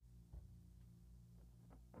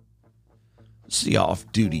It's the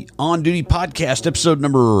Off-Duty, On-Duty podcast, episode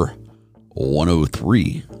number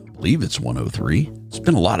 103. I believe it's 103. It's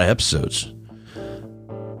been a lot of episodes.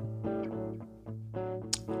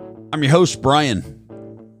 I'm your host, Brian.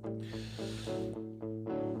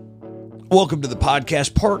 Welcome to the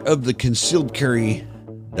podcast, part of the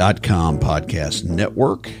ConcealedCarry.com podcast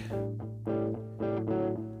network.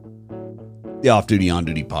 The Off-Duty,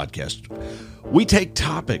 On-Duty podcast. We take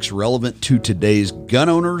topics relevant to today's gun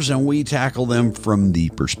owners and we tackle them from the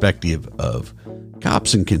perspective of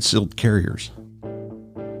cops and concealed carriers.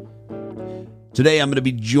 Today I'm going to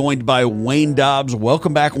be joined by Wayne Dobbs.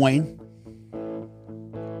 Welcome back, Wayne.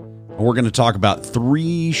 And we're going to talk about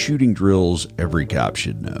 3 shooting drills every cop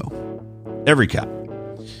should know. Every cop.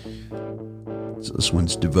 So this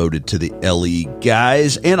one's devoted to the LE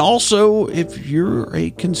guys. And also, if you're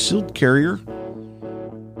a concealed carrier,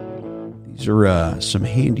 these are some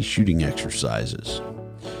handy shooting exercises.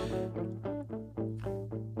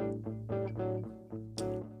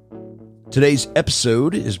 Today's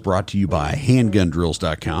episode is brought to you by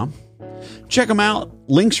handgundrills.com. Check them out.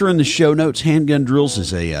 Links are in the show notes. Handgun Drills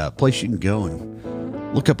is a place you can go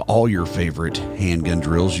and look up all your favorite handgun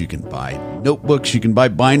drills. You can buy notebooks, you can buy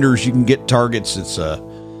binders, you can get targets. It's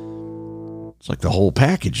like the whole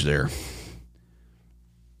package there.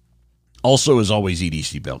 Also, as always,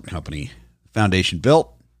 EDC Belt Company. Foundation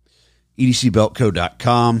Belt,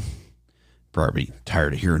 edcbeltco.com. Probably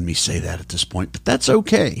tired of hearing me say that at this point, but that's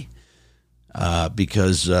okay.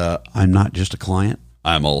 Because I'm not just a client,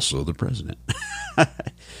 I'm also the president.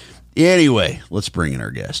 Anyway, let's bring in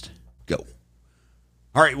our guest. Go.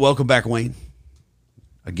 All right, welcome back, Wayne.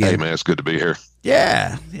 Again. Hey, man, it's good to be here.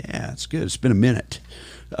 Yeah, it's good. It's been a minute.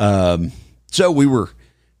 So we were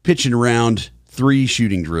pitching around 3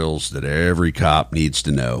 shooting drills that every cop needs to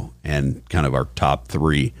know and kind of our top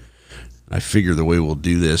 3. I figure the way we'll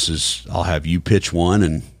do this is I'll have you pitch one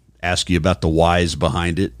and ask you about the whys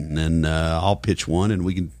behind it, and then I'll pitch one, and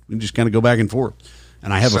we can just kind of go back and forth.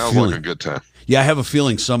 And I have Sounds a feeling, like a good time. Yeah, I have a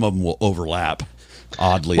feeling some of them will overlap.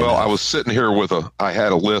 Oddly enough. I was sitting here I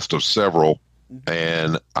had a list of several,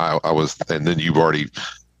 and and then you've already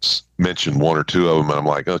mentioned 1 or 2 of them, and I'm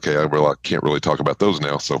like, okay, I can't really talk about those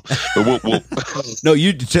now. So, but we'll No,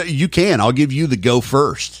 you can. I'll give you the go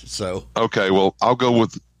first. So, okay, well, I'll go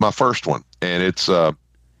with my first one, and it's I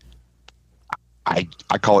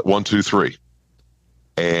call it 1, 2, 3,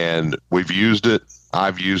 and we've used it.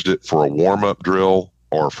 I've used it for a warm-up drill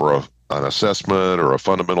or for an assessment or a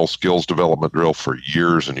fundamental skills development drill for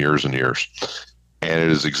years and years and years. And it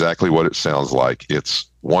is exactly what it sounds like. It's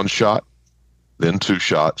 1 shot, then 2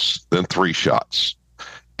 shots, then 3 shots.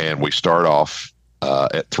 And we start off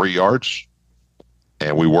at 3 yards,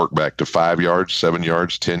 and we work back to 5 yards, 7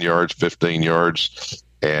 yards, 10 yards, 15 yards.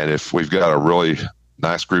 And if we've got a really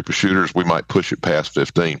nice group of shooters, we might push it past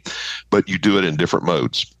 15. But you do it in different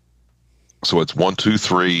modes. So it's 1, 2,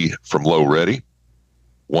 3 from low ready,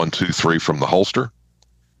 1, 2, 3 from the holster,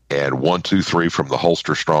 and 1, 2, 3 from the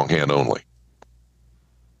holster strong hand only.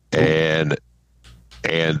 And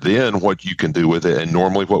then what you can do with it, and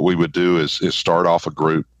normally what we would do is start off a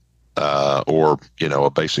group or a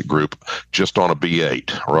basic group just on a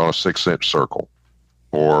B8 or on a 6-inch circle,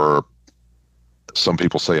 or some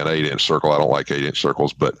people say an 8-inch circle. I don't like 8-inch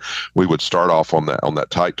circles, but we would start off on that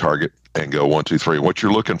tight target and go 1, 2, 3. What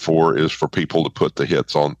you're looking for is for people to put the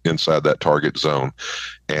hits on inside that target zone.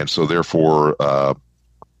 And so therefore,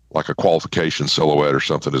 like a qualification silhouette or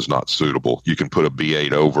something is not suitable. You can put a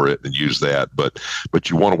B8 over it and use that, but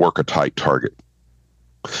you want to work a tight target.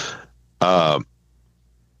 The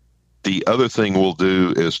other thing we'll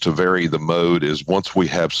do is to vary the mode is once we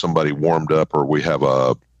have somebody warmed up or we have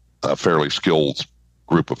a fairly skilled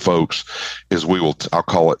group of folks, is I'll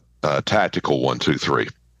call it tactical 1, 2, 3,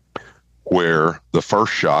 where the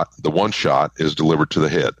first shot, the 1 shot, is delivered to the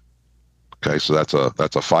head. Okay, so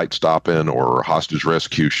that's a fight stop-in or hostage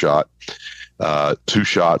rescue shot. 2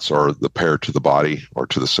 shots are the pair to the body or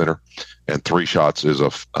to the center, and 3 shots is a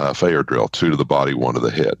fair drill, 2 to the body, 1 to the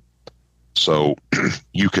head. So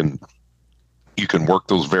you can work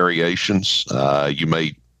those variations. You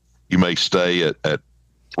may stay at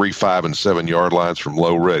 3, 5, and 7 yard lines from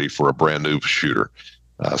low ready for a brand new shooter,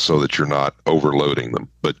 so that you're not overloading them,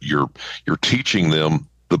 but you're teaching them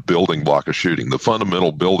the building block of shooting. The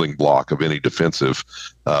fundamental building block of any defensive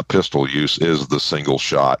pistol use is the single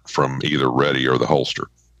shot from either ready or the holster.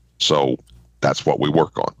 So that's what we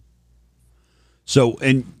work on. So,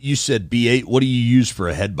 and you said B8, what do you use for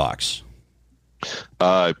a head box?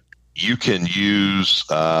 You can use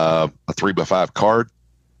a 3x5 card.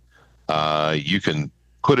 You can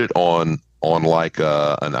put it on on like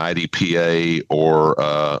an IDPA or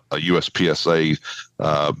a USPSA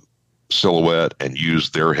silhouette and use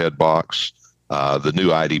their head box. The new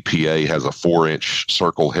IDPA has a 4-inch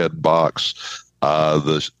circle head box.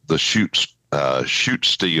 The shoot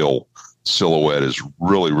steel silhouette is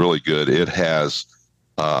really, really good. It has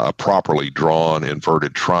a properly drawn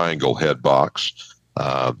inverted triangle head box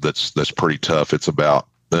that's pretty tough. It's about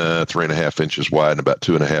 3.5 inches wide and about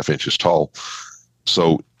 2.5 inches tall.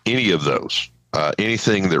 So any of those,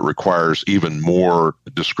 anything that requires even more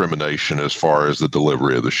discrimination as far as the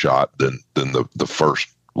delivery of the shot than the first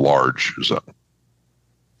large zone.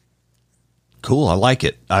 Cool. I like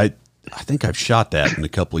it. I think I've shot that in a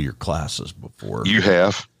couple of your classes before. You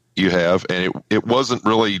have, and it wasn't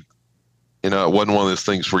really, it wasn't one of those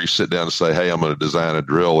things where you sit down and say, "Hey, I'm going to design a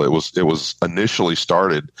drill." It was initially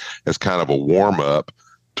started as kind of a warm up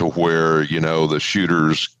to where the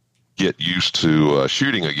shooters get used to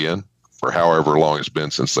shooting again for however long it's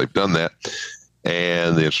been since they've done that,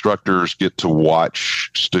 and the instructors get to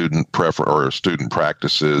watch student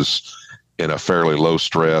practices in a fairly low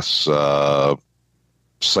stress,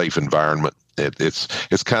 safe environment.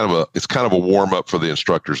 It's kind of a warm up for the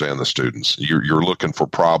instructors and the students. You're looking for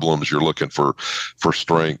problems, you're looking for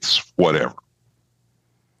strengths, whatever.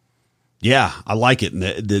 Yeah, I like it. And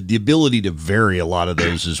the ability to vary a lot of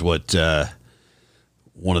those is what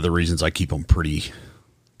one of the reasons I keep them pretty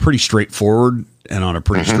straightforward and on a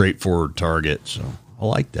pretty straightforward target. So I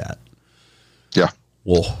like that. Yeah.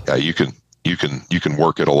 Well, yeah, you can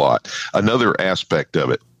work it a lot. Another aspect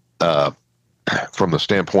of it, from the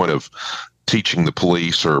standpoint of teaching the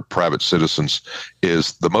police or private citizens,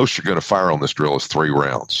 is the most you're going to fire on this drill is 3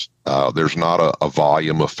 rounds. There's not a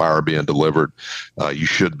volume of fire being delivered. You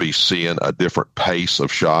should be seeing a different pace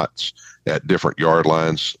of shots at different yard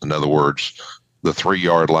lines. In other words, the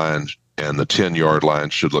 3-yard line and the 10-yard line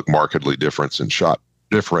should look markedly different in shot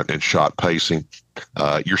pacing.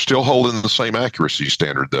 You're still holding the same accuracy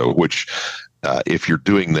standard, though, which, if you're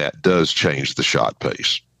doing that, does change the shot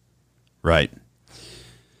pace. Right.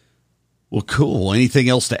 Well, cool. Anything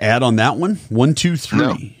else to add on that one? 1, 2, 3.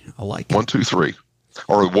 No. I like it. 1, 2, 3,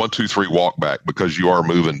 or 1, 2, 3 walk back, because you are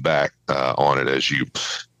moving back on it as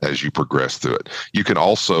you progress through it. You can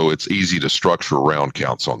also, it's easy to structure round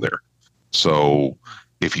counts on there. So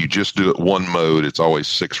if you just do it one mode, it's always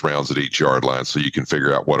 6 rounds at each yard line, so you can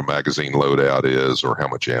figure out what a magazine loadout is or how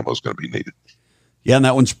much ammo is going to be needed. Yeah, and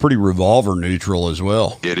that one's pretty revolver neutral as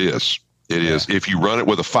well. It is. It is. If you run it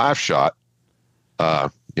with a 5-shot,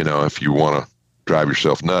 if you want to drive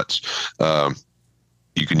yourself nuts,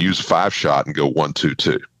 you can use a 5-shot and go 1, 2,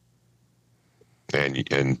 2.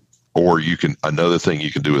 Or you can, another thing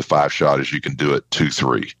you can do with 5-shot is you can do it 2,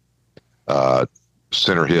 3,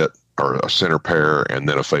 center hit or a center pair, and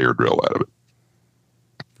then a fair drill out of it.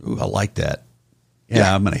 Ooh, I like that.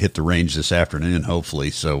 Yeah, I'm going to hit the range this afternoon, hopefully.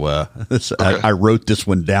 So okay. I wrote this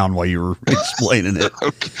one down while you were explaining it.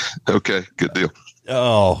 Okay, good deal.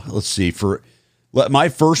 Oh, let's see. For my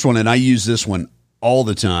first one, and I use this one all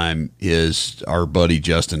the time, is our buddy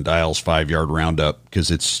Justin Dial's 5-yard roundup, because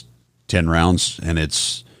it's 10 rounds and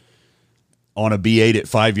it's on a B8 at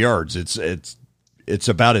 5 yards. It's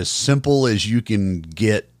about as simple as you can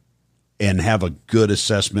get and have a good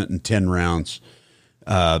assessment in 10 rounds.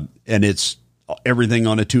 And it's everything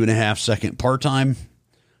on a 2.5 second part time,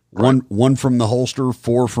 right. one from the holster,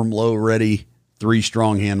 4 from low ready, 3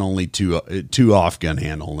 strong hand only, 2 off gun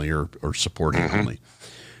hand only, or support hand only.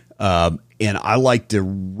 And I like to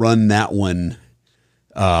run that one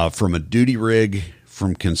from a duty rig,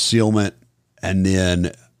 from concealment, and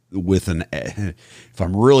then with if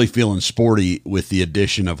I'm really feeling sporty, with the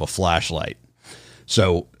addition of a flashlight.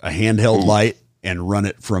 So a handheld light, and run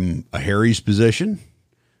it from a Harry's position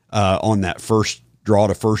on that first draw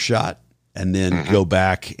to first shot, and then go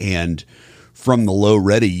back, and from the low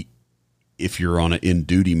ready, if you're on in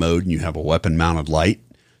duty mode and you have a weapon mounted light,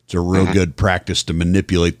 it's a real good practice to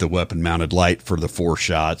manipulate the weapon mounted light for the 4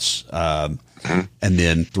 shots, and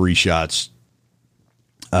then 3 shots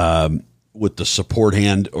with the support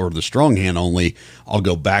hand or the strong hand only. I'll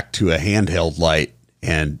go back to a handheld light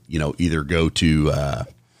and, either go to the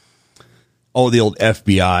old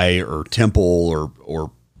FBI or Temple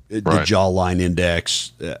or the Jawline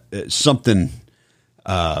Index, something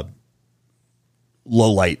low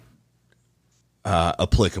light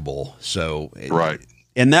applicable. So right.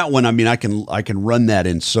 And that one, I can run that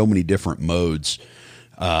in so many different modes,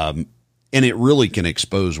 and it really can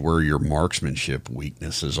expose where your marksmanship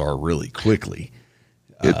weaknesses are really quickly.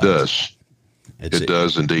 It does. It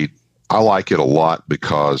does indeed. I like it a lot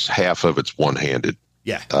because half of it's one-handed.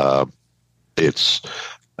 Yeah. It's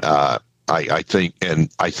I I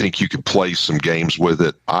think you can play some games with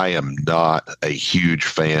it. I am not a huge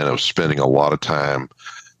fan of spending a lot of time.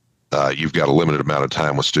 You've got a limited amount of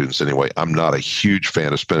time with students anyway. I'm not a huge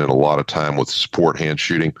fan of spending a lot of time with support hand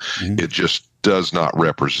shooting. Mm-hmm. It just does not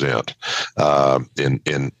represent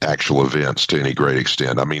in actual events to any great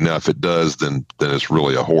extent. I mean, now if it does, then it's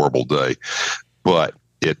really a horrible day. But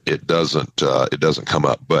it doesn't come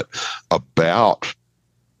up. But about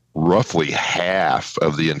roughly half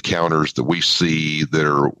of the encounters that we see that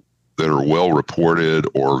are well reported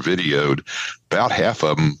or videoed, about half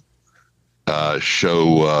of them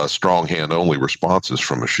show strong hand only responses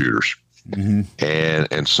from the shooters. Mm-hmm.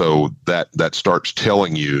 And so that starts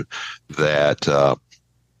telling you that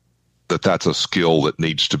that's a skill that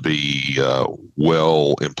needs to be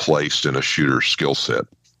well emplaced in a shooter's skill set.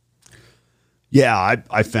 Yeah,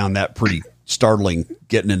 I found that pretty startling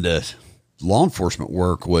getting into law enforcement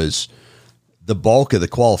work. Was the bulk of the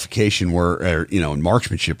qualification work, or, in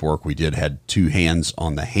marksmanship work we did had two hands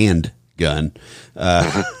on the handgun.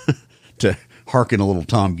 To harken a little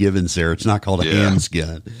Tom Givens there, it's not called a hands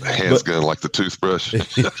gun. Hands gun like the toothbrush.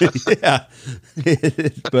 Yeah.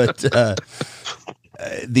 But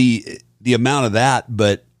the amount of that,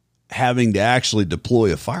 but having to actually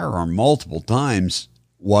deploy a firearm multiple times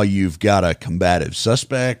while you've got a combative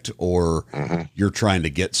suspect, or you're trying to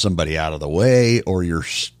get somebody out of the way, or you're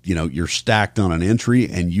stacked on an entry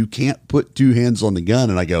and you can't put two hands on the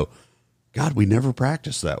gun. And I go, God, we never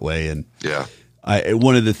practiced that way. And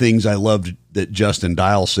one of the things I loved that Justin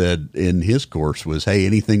Dial said in his course was, hey,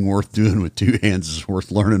 anything worth doing with two hands is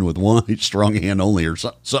worth learning with one, strong hand only, or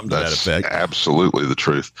something to that effect. Absolutely the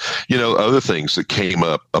truth. Other things that came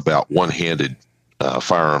up about one-handed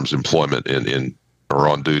firearms employment in or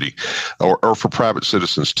on duty, or for private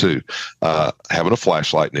citizens too, having a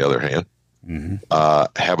flashlight in the other hand,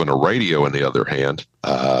 having a radio in the other hand,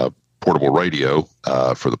 portable radio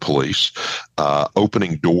for the police,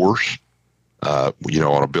 opening doors. On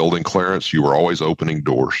a building clearance, you were always opening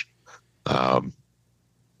doors,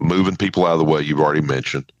 moving people out of the way. You've already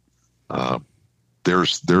mentioned.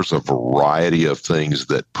 There's a variety of things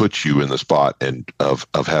that put you in the spot and of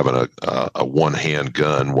having a one hand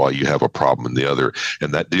gun while you have a problem in the other.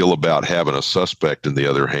 And that deal about having a suspect in the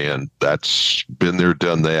other hand, that's been there,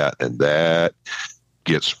 done that, and that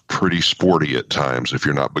gets pretty sporty at times if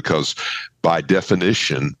you're not, because by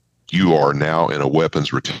definition you are now in a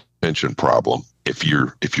weapons retention problem if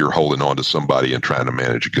you're holding on to somebody and trying to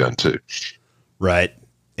manage a gun too. Right.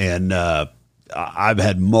 And I've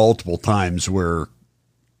had multiple times where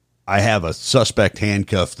I have a suspect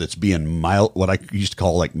handcuff that's being what I used to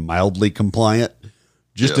call like mildly compliant,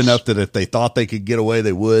 just enough that if they thought they could get away,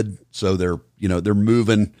 they would. So they're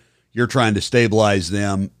moving, you're trying to stabilize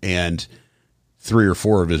them, and 3 or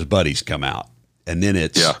 4 of his buddies come out. And then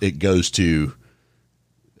it goes to,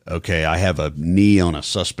 okay, I have a knee on a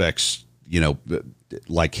suspect's,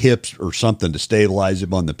 like hips or something to stabilize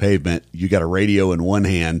him on the pavement. You got a radio in one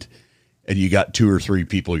hand and you got 2 or 3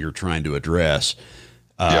 people you're trying to address.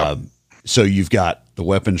 So you've got the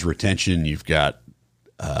weapons retention, you've got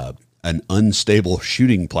an unstable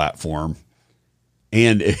shooting platform,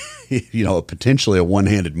 and potentially a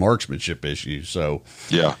one-handed marksmanship issue. So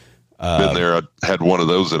been there. I had one of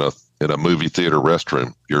those in a movie theater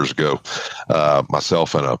restroom years ago.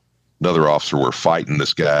 Myself and another officer were fighting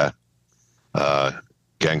this guy,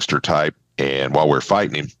 gangster type, and while we were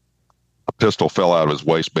fighting him, a pistol fell out of his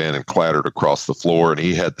waistband and clattered across the floor, and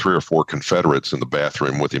he had 3 or 4 Confederates in the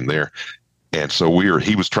bathroom with him there. And so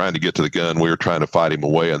he was trying to get to the gun. We were trying to fight him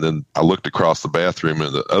away. And then I looked across the bathroom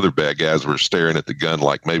and the other bad guys were staring at the gun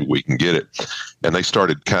like, maybe we can get it. And they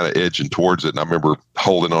started kind of edging towards it. And I remember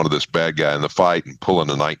holding onto this bad guy in the fight and pulling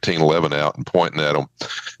a 1911 out and pointing at him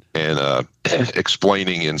and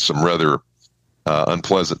explaining in some rather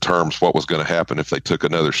unpleasant terms what was going to happen if they took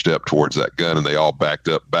another step towards that gun. And they all backed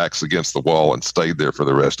up, backs against the wall, and stayed there for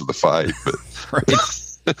the rest of the fight.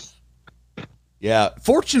 But yeah,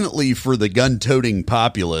 fortunately for the gun-toting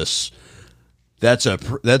populace, that's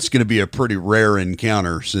going to be a pretty rare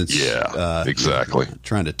encounter, since exactly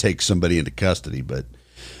trying to take somebody into custody. But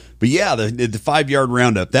yeah, the 5-yard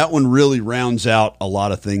roundup, that one really rounds out a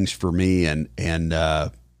lot of things for me. And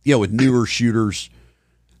with newer shooters,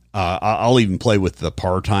 I'll even play with the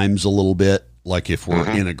par times a little bit. Like if we're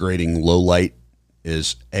integrating low light,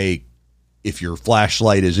 if your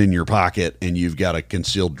flashlight is in your pocket and you've got a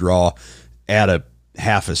concealed draw, add a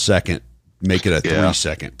half a second, make it a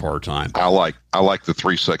 3-second par time. I like the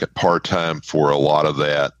 3-second par time for a lot of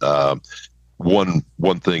that.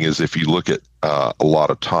 One thing is, if you look at a lot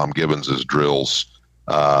of Tom Gibbons's drills,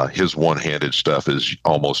 His one-handed stuff is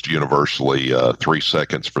almost universally 3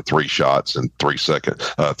 seconds for 3 shots, and 3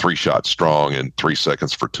 shots strong, and 3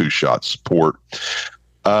 seconds for 2 shots support.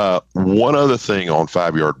 One other thing on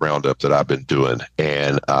 5 Yard Roundup that I've been doing,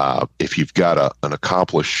 and if you've got an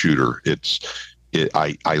accomplished shooter,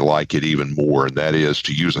 I like it even more, and that is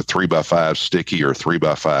to use a 3x5 sticky or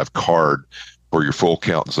 3x5 card for your full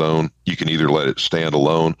count zone. You can either let it stand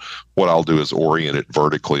alone. What I'll do is orient it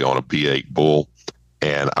vertically on a B8 bull,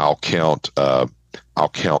 and I'll count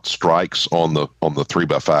strikes on the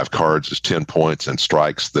 3x5 cards as 10 points, and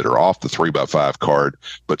strikes that are off the 3x5 card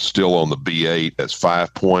but still on the B8 as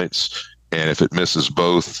 5 points. And if it misses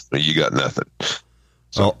both, you got nothing.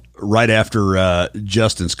 So, well, right after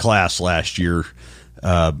Justin's class last year,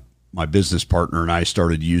 my business partner and I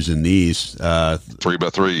started using these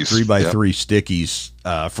 3x3s, 3x3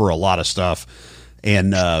 stickies for a lot of stuff,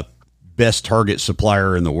 and best target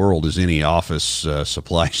supplier in the world is any office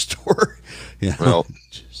supply store. You know? Well,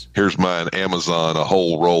 here's mine, Amazon, a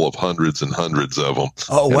whole roll of hundreds and hundreds of them.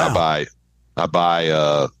 Oh, and wow. I buy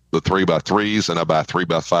the 3x3s, and I buy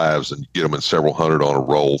 3x5s, and get them in several hundred on a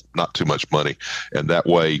roll. Not too much money. And that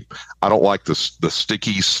way, I don't like the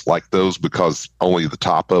stickies like those because only the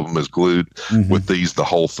top of them is glued. Mm-hmm. With these, the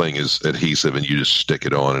whole thing is adhesive, and you just stick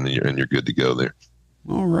it on, and you're good to go there.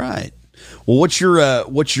 All right. Well, what's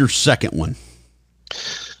your second one?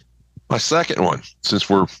 My second one, since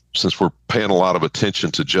we're paying a lot of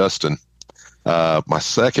attention to Justin, my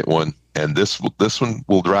second one, and this one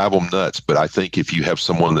will drive them nuts, but I think if you have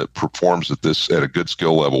someone that performs at a good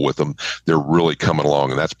skill level with them, they're really coming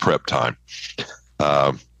along, and that's prep time.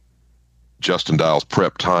 Justin Dial's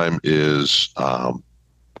prep time is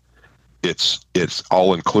it's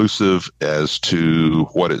all inclusive as to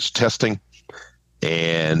what it's testing,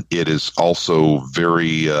 and it is also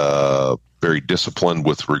very disciplined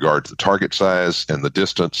with regard to the target size and the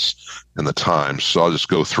distance and the time. So I'll just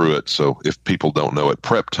go through it. So if people don't know it,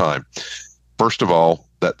 prep time. First of all,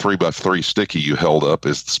 that 3x3 sticky you held up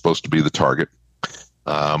is supposed to be the target.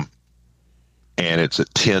 And it's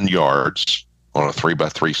at 10 yards on a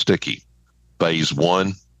 3x3 sticky. Phase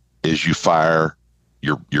one is you fire,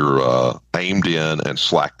 you're aimed in and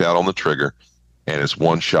slacked out on the trigger, and it's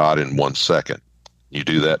one shot in 1 second. You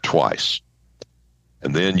do that twice.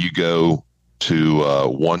 And then you go to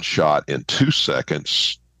one shot in 2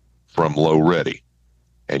 seconds from low ready,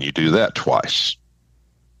 and you do that twice.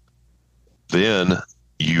 Then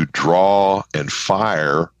you draw and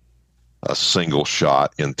fire a single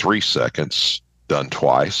shot in 3 seconds, done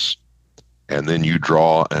twice. And then you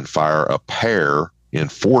draw and fire a pair in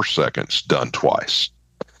 4 seconds, done twice.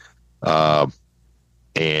 And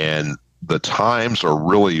the times are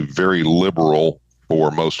really very liberal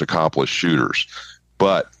for most accomplished shooters.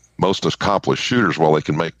 But most accomplished shooters, while they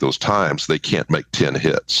can make those times, they can't make 10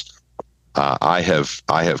 hits. I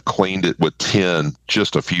have cleaned it with 10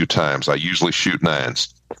 just a few times. I usually shoot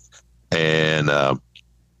 9s. And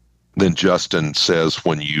then Justin says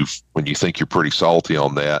when you think you're pretty salty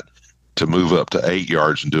on that, to move up to 8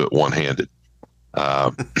 yards and do it one-handed.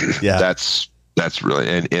 Yeah, that's really,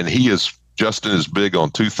 and Justin is big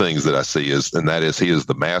on two things that I see and that is he is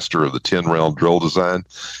the master of the 10-round drill design,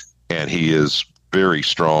 and he is very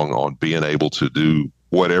strong on being able to do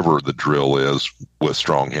whatever the drill is with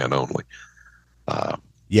strong hand only.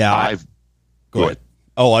 Yeah. Go ahead.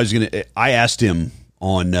 Oh, I asked him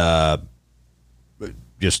on,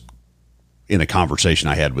 just in a conversation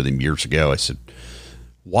I had with him years ago, I said,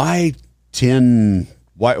 why 10?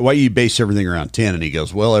 Why you base everything around 10? And he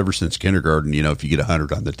goes, well, ever since kindergarten, if you get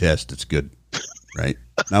 100 on the test, it's good. Right.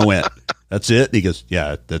 And I went, that's it. And he goes,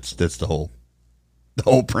 yeah, that's the whole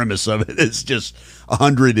premise of it. It's just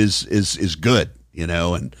 100 is good,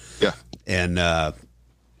 and yeah. And,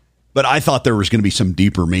 but I thought there was going to be some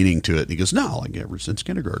deeper meaning to it. And he goes, no, like ever since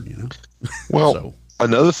kindergarten, Well, so.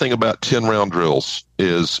 Another thing about 10-round drills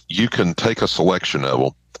is you can take a selection of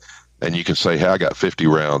them and you can say, hey, I got 50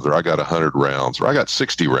 rounds, or I got 100 rounds, or I got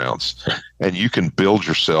 60 rounds. And you can build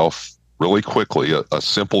yourself really quickly a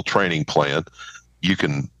simple training plan. You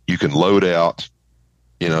can load out,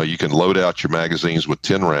 you can load out your magazines with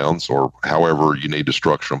 10 rounds or however you need to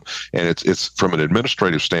structure them. And it's from an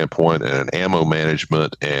administrative standpoint and an ammo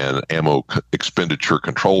management and ammo expenditure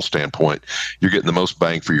control standpoint, you're getting the most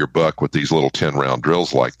bang for your buck with these little 10-round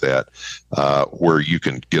drills like that, where you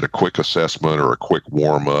can get a quick assessment or a quick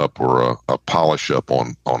warm up or a polish up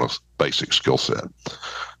on a basic skill set.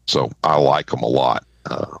 So I like them a lot.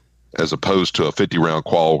 As opposed to a 50-round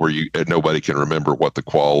qual where nobody can remember what the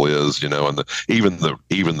qual is, and even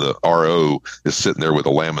the RO is sitting there with a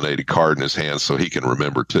laminated card in his hand so he can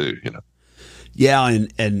remember too, Yeah,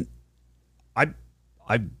 and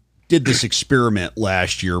I did this experiment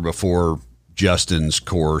last year before Justin's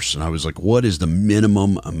course, and I was like, what is the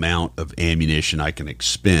minimum amount of ammunition I can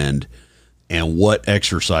expend, and what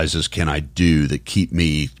exercises can I do that keep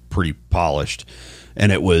me pretty polished?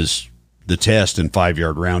 And it was the test and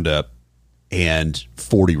 5-yard roundup and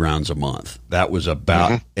 40 rounds a month. That was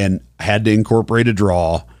about, and I had to incorporate a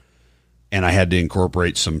draw, and I had to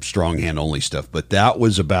incorporate some strong hand only stuff. But that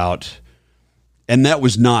was about, and that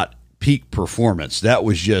was not peak performance. That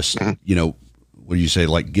was just, what do you say,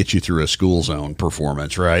 like get you through a school zone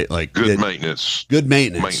performance, right? Like good maintenance. Good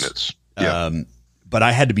maintenance. Yeah. But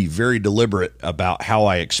I had to be very deliberate about how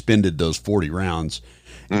I expended those 40 rounds.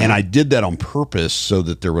 And I did that on purpose so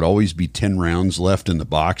that there would always be 10 rounds left in the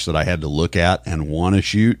box that I had to look at and want to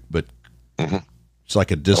shoot. But it's like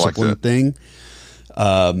a discipline thing.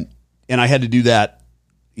 And I had to do that,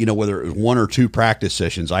 whether it was 1 or 2 practice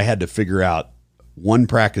sessions, I had to figure out one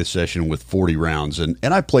practice session with 40 rounds. And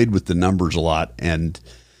I played with the numbers a lot. And,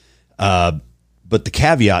 but the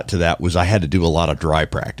caveat to that was I had to do a lot of dry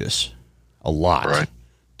practice, a lot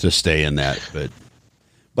to stay in that.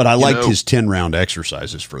 But I liked his 10-round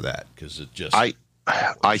exercises for that because it just.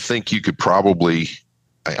 I think you could probably,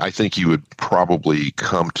 I think you would probably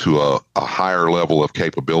come to a higher level of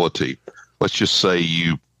capability. Let's just say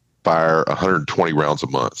you fire 120 rounds a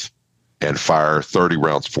month and fire 30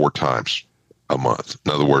 rounds 4 times a month.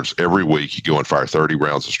 In other words, every week you go and fire 30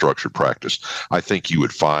 rounds of structured practice. I think you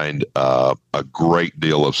would find a great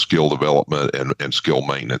deal of skill development and skill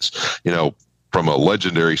maintenance. From a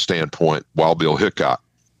legendary standpoint, Wild Bill Hickok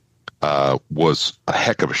was a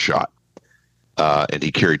heck of a shot. And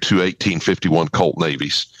he carried 2 1851 Colt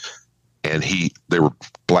Navies. And they were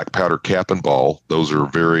black powder cap and ball. Those are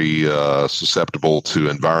very susceptible to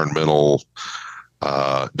environmental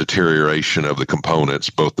deterioration of the components,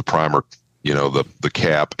 both the primer, the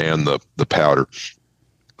cap and the powder.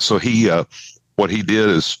 So what he did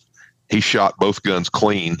is he shot both guns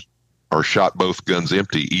clean or shot both guns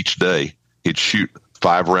empty each day. He'd shoot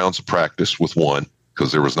 5 rounds of practice with one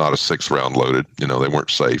because there was not a 6th round loaded. They weren't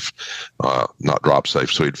safe, not drop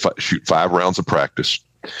safe. So he'd shoot 5 rounds of practice.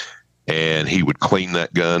 And he would clean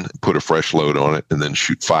that gun, put a fresh load on it, and then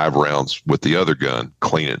shoot 5 rounds with the other gun,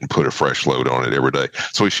 clean it, and put a fresh load on it every day.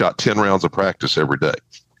 So he shot 10 rounds of practice every day.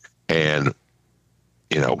 And,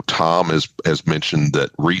 Tom has mentioned that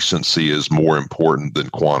recency is more important than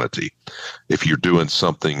quantity. If you're doing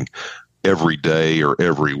something every day or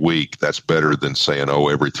every week, that's better than saying,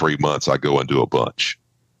 every 3 months I go and do a bunch.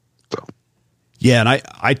 So. Yeah, and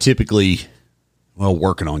I typically... Well,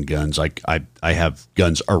 working on guns, I have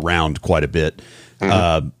guns around quite a bit,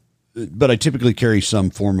 but I typically carry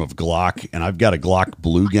some form of Glock, and I've got a Glock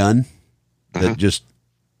blue gun that just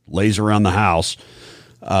lays around the house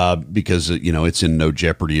because it's in no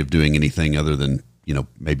jeopardy of doing anything other than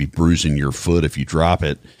maybe bruising your foot if you drop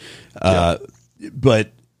it.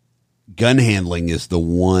 But gun handling is the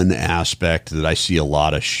one aspect that I see a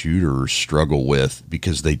lot of shooters struggle with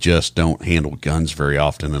because they just don't handle guns very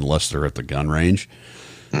often unless they're at the gun range.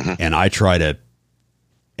 And I try to,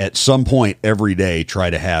 at some point every day, try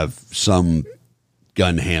to have some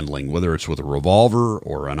gun handling, whether it's with a revolver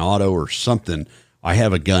or an auto or something. I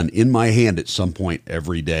have a gun in my hand at some point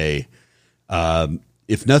every day.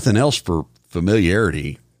 If nothing else, for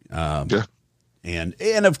familiarity. And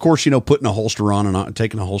of course, putting a holster on and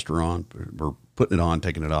taking a holster on, or putting it on,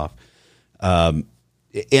 taking it off.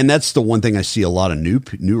 And that's the one thing I see a lot of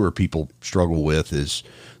newer people struggle with is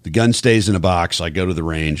the gun stays in a box. I go to the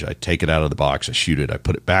range, I take it out of the box, I shoot it, I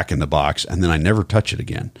put it back in the box, and then I never touch it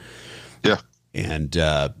again. Yeah. And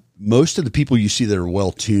most of the people you see that are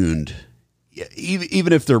well tuned,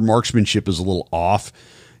 even if their marksmanship is a little off,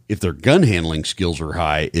 if their gun handling skills are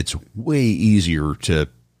high, it's way easier to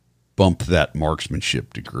bump that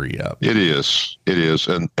marksmanship degree up. It is.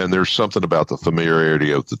 And there's something about the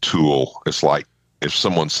familiarity of the tool. It's like if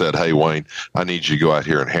someone said, "Hey, Wayne, I need you to go out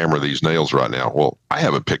here and hammer these nails right now." Well, I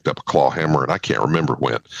haven't picked up a claw hammer and I can't remember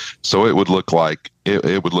when. So it would look like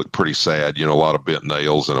it would look pretty sad, a lot of bent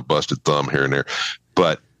nails and a busted thumb here and there.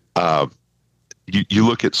 But you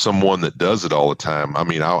look at someone that does it all the time. I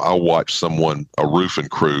mean, I'll watch a roofing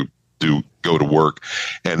crew go to work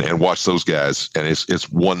and watch those guys, and it's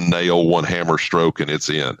one nail, one hammer stroke, and it's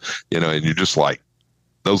in, and you're just like,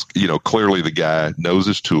 those, clearly the guy knows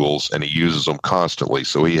his tools and he uses them constantly.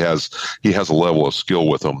 So he has a level of skill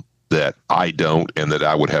with them that I don't, and that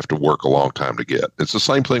I would have to work a long time to get. It's the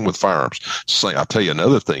same thing with firearms. I'll tell you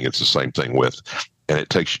another thing it's the same thing with, and it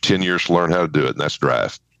takes you 10 years to learn how to do it, and that's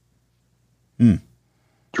drive.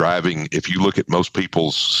 driving, if you look at most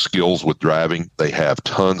people's skills with driving, they have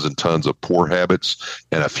tons and tons of poor habits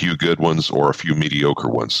and a few good ones or a few mediocre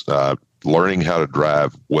ones. Learning how to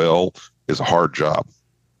drive well is a hard job.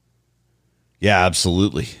 Yeah,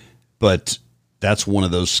 absolutely. But that's one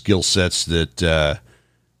of those skill sets that,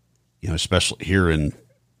 especially here in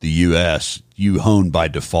the U.S., you hone by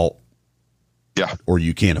default. Yeah. Or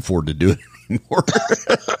you can't afford to do it anymore.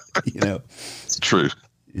 It's true.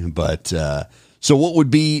 But, so what would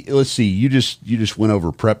be, let's see, you just went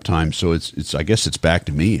over prep time. So it's, I guess it's back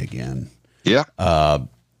to me again. Yeah.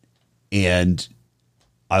 And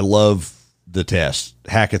I love the test,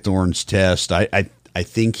 Hackathorn's test. I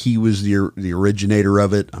think he was the originator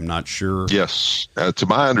of it. I'm not sure. Yes. To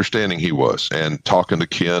my understanding, he was. And talking to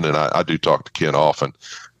Ken, and I do talk to Ken often,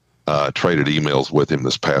 traded emails with him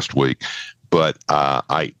this past week. But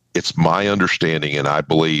it's my understanding, and I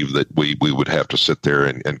believe that we would have to sit there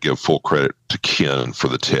and give full credit to Ken for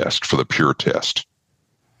the test, for the pure test.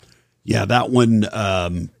 Yeah, that one,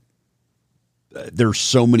 there's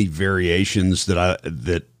so many variations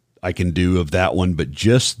that I can do of that one, but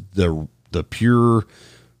just the pure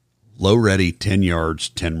low ready 10 yards,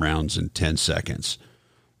 10 rounds in 10 seconds.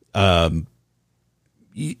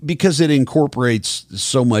 Because it incorporates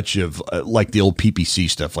so much of like the old PPC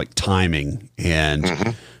stuff, like timing and,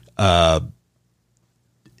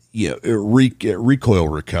 recoil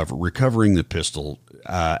recovering the pistol,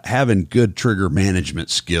 having good trigger management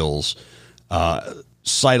skills,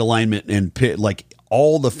 sight alignment and like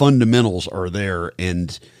all the fundamentals are there.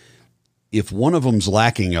 And if one of them's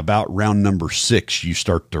lacking about round number 6, you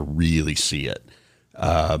start to really see it.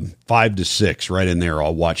 5 to 6 right in there.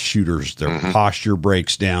 I'll watch shooters. Their posture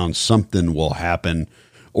breaks down. Something will happen,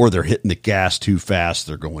 or they're hitting the gas too fast.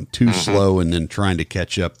 They're going too slow and then trying to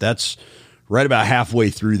catch up. That's right about halfway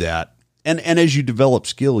through that. And as you develop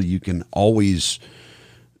skill, you can always,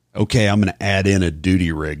 okay, I'm going to add in a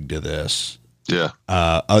duty rig to this. Yeah.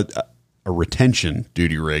 A retention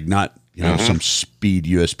duty rig, not, some speed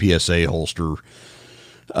USPSA holster.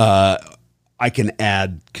 I can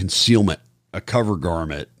add concealment, a cover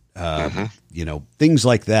garment, things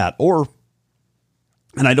like that.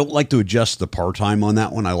 And I don't like to adjust the par time on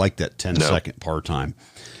that one. I like that 10-second par time,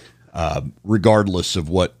 regardless of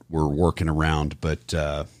what we're working around. But,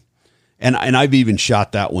 and I've even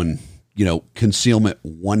shot that one, concealment,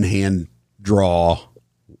 one hand draw,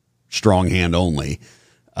 strong hand only.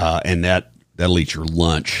 And that'll eat your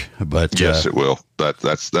lunch. But yes, it will.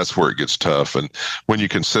 That's where it gets tough. And when you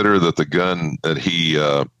consider that the gun that he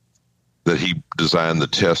designed the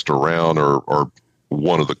test around, or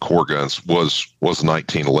one of the core guns was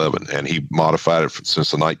 1911, and he modified it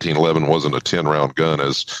since the 1911 wasn't a 10-round gun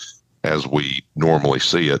as we normally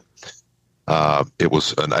see it. It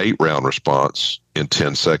was an 8-round response in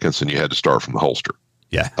 10 seconds, and you had to start from the holster.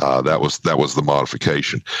 Yeah, that was the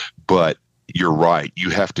modification. But you're right; you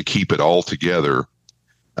have to keep it all together.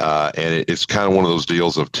 And it's kind of one of those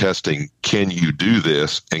deals of testing. Can you do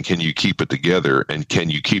this, and can you keep it together, and can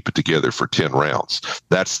you keep it together for 10 rounds?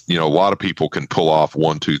 That's, a lot of people can pull off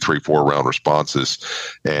 1, 2, 3, 4 round responses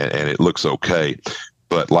and it looks okay.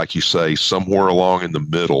 But like you say, somewhere along in the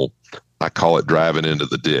middle, I call it driving into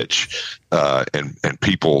the ditch. And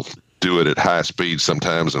people do it at high speed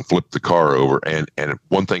sometimes and flip the car over. And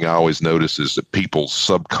one thing I always notice is that people's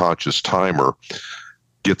subconscious timer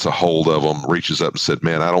gets a hold of them, reaches up and said,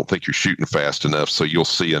 man, I don't think you're shooting fast enough. So you'll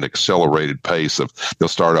see an accelerated pace of, they'll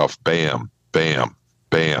start off bam, bam,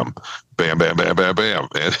 bam, bam, bam, bam, bam, bam.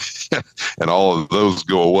 And all of those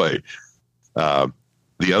go away.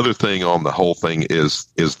 The other thing on the whole thing is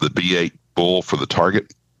the B8 bull for the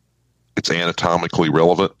target. It's anatomically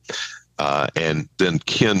relevant. And then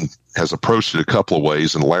Ken has approached it a couple of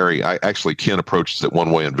ways, and Ken approaches it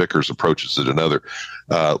one way and Vickers approaches it another.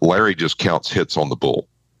 Larry just counts hits on the bull.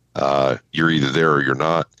 You're either there or you're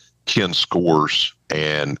not. Ken scores,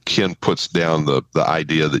 and Ken puts down the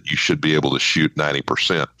idea that you should be able to shoot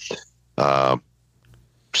 90%.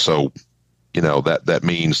 So, that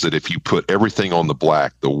means that if you put everything on the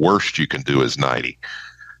black, the worst you can do is 90.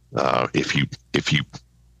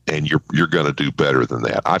 And you're going to do better than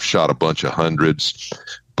that. I've shot a bunch of hundreds,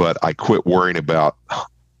 but I quit worrying about,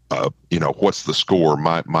 what's the score?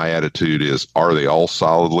 My attitude is, are they all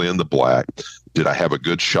solidly in the black? Did I have a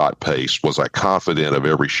good shot pace? Was I confident of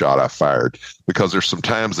every shot I fired? Because there's some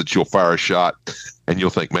times that you'll fire a shot and you'll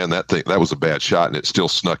think, man, that was a bad shot, and it still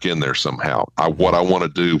snuck in there somehow. What I want to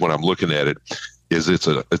do when I'm looking at it is it's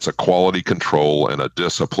a quality control and a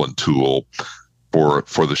discipline tool for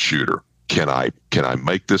the shooter. Can I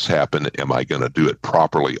make this happen? Am I going to do it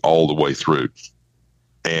properly all the way through?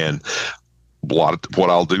 And what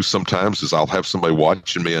I'll do sometimes is I'll have somebody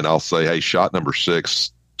watching me and I'll say, hey, shot number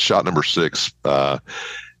six,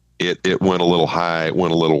 it went a little high, it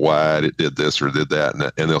went a little wide, it did this or did that,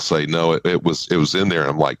 and they'll say no, it was in there,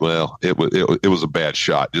 and I'm like, well, it was a bad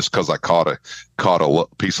shot. Just because I caught a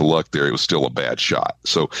piece of luck there, it was still a bad shot.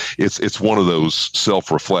 So it's one of those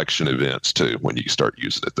self-reflection events too when you start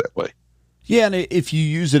using it that way. Yeah, and if you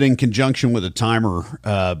use it in conjunction with a timer,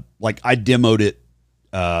 like I demoed it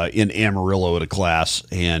in Amarillo at a class,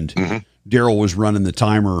 and Daryl was running the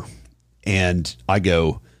timer, and I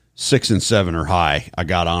go 6 and 7 are high. I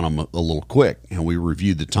got on them a little quick, and we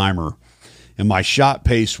reviewed the timer, and my shot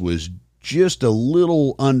pace was just a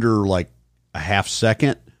little under like a half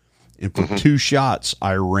second. And for 2 shots,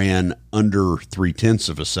 I ran under 0.3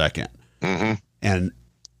 of a second. And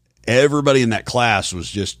everybody in that class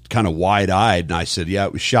was just kind of wide eyed. And I said, yeah,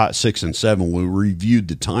 it was shot 6 and 7. When we reviewed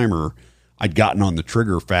the timer, I'd gotten on the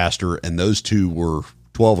trigger faster, and those 2 were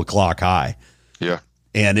 12 o'clock high. Yeah.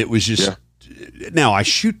 And it was just, now I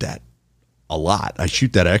shoot that a lot. I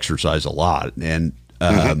shoot that exercise a lot. And,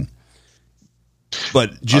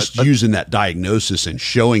 but just using that diagnosis and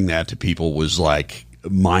showing that to people was like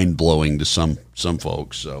mind blowing to some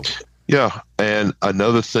folks. So, yeah. And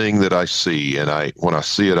another thing that I see, and when I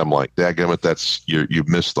see it, I'm like, dadgummit, that's, you've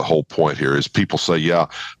missed the whole point here, is people say, yeah,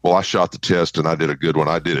 well, I shot the test and I did a good one.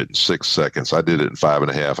 I did it in 6 seconds. I did it in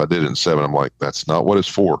 5.5. I did it in 7. I'm like, that's not what it's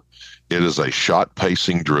for. It is a shot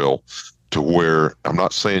pacing drill, to where I'm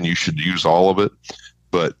not saying you should use all of it,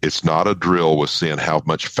 but it's not a drill with seeing how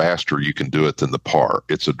much faster you can do it than the par.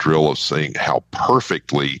 It's a drill of seeing how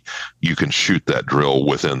perfectly you can shoot that drill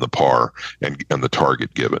within the par and the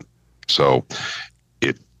target given. So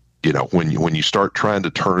when you start trying to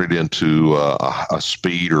turn it into a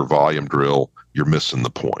speed or volume drill, you're missing the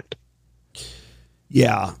point.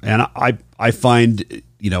 Yeah. And I find,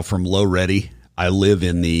 from low ready, I live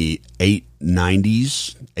in the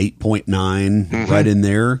 890s, 8.9, right in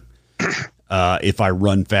there. If I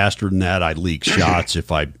run faster than that, I leak shots.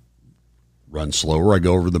 If I run slower, I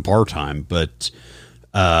go over the par time. But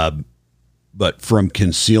from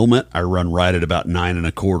concealment, I run right at about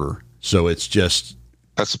 9.25. So it's just,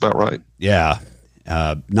 that's about right. Yeah.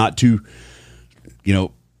 Not too,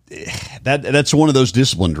 that's one of those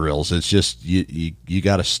discipline drills. It's just, you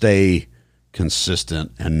got to stay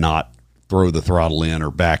consistent and not throw the throttle in or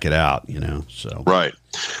back it out, so. Right.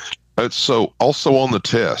 So also on the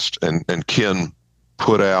test, and Ken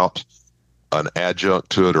put out an adjunct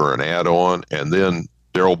to it or an add-on, and then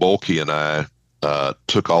Daryl Bolke and I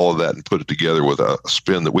took all of that and put it together with a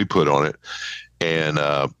spin that we put on it. And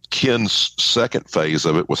Ken's second phase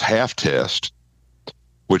of it was half test,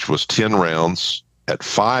 which was 10 rounds at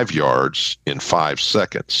 5 yards in 5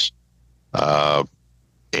 seconds. And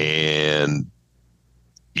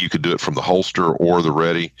you could do it from the holster or the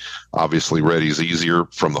ready. Obviously, ready's easier.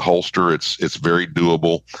 From the holster, it's very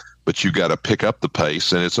doable, but you got to pick up the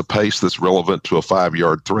pace, and it's a pace that's relevant to a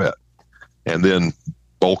 5-yard threat. And then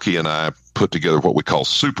Bolke and I put together what we call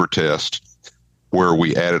super test, where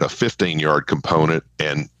we added a 15-yard component.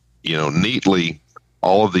 And, neatly,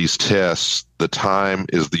 all of these tests, the time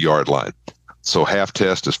is the yard line. So half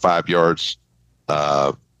test is 5 yards.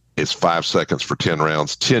 It's 5 seconds for 10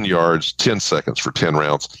 rounds, 10 yards, 10 seconds for 10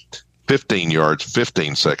 rounds, 15 yards,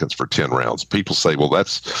 15 seconds for 10 rounds. People say, well,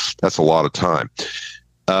 that's a lot of time.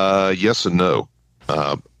 Yes and no.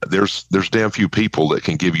 There's damn few people that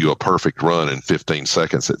can give you a perfect run in 15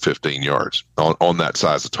 seconds at 15 yards on that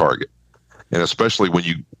size of target. And especially when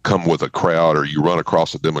you come with a crowd or you run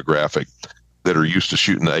across a demographic that are used to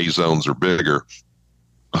shooting the A zones or bigger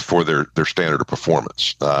for their standard of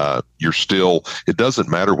performance. It doesn't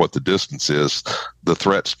matter what the distance is, the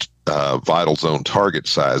threat's vital zone target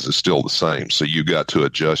size is still the same. So you got to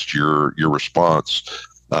adjust your response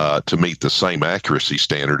to meet the same accuracy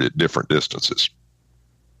standard at different distances.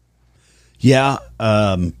 Yeah.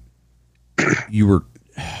 You were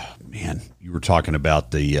talking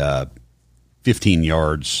about the 15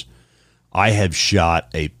 yards. I have shot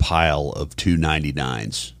a pile of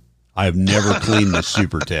 299s. I have never cleaned the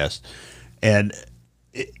super test. And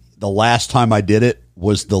the last time I did it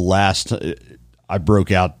was I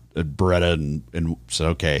broke out at Beretta and said,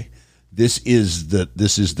 okay, this is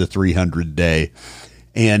the 300 day.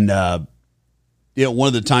 And, one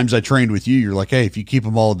of the times I trained with you, you're like, hey, if you keep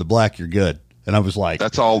them all in the black, you're good. And I was like,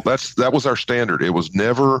 that was our standard. It was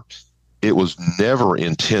never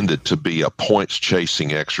intended to be a points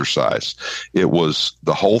chasing exercise. The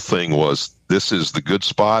whole thing was, this is the good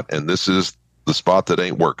spot and this is the spot that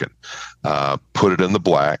ain't working. Put it in the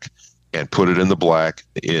black, and put it in the black,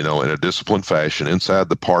 in a disciplined fashion inside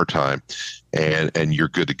the par time. and you're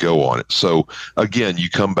good to go on it. So again, you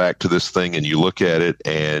come back to this thing and you look at it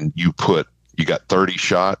and you got 30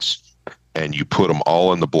 shots and you put them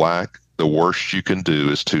all in the black. The worst you can do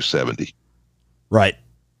is 270. Right.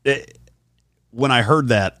 When I heard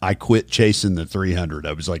that, I quit chasing the 300.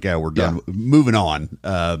 I was like, yeah, we're done. Yeah. Moving on.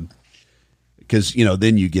 Because,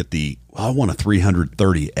 then you get I want a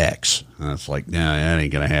 330X. And it's like, nah, that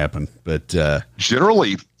ain't going to happen. But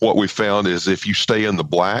generally, what we found is if you stay in the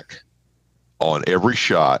black on every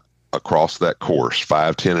shot across that course,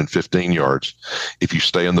 5, 10, and 15 yards, if you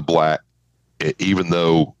stay in the black, even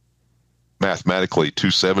though mathematically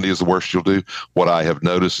 270 is the worst you'll do, what I have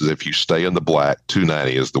noticed is if you stay in the black,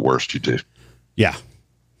 290 is the worst you do. Yeah.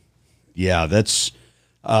 Yeah, that's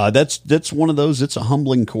one of those. It's a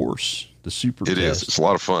humbling course, the super test. It is. It's a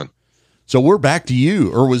lot of fun. So we're back to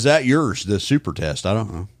you, or was that yours, the super test? I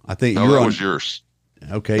don't know. I think that was yours.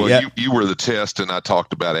 Okay. Well, yeah. You were the test, and I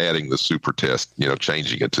talked about adding the super test,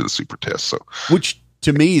 changing it to the super test. So, which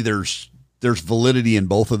to me, there's validity in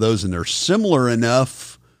both of those, and they're similar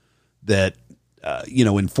enough that,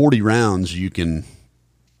 in 40 rounds, you can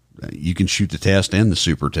shoot the test and the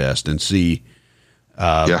super test and see,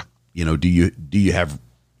 do you have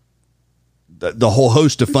the whole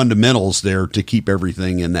host of fundamentals there to keep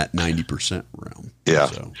everything in that 90% realm. Yeah.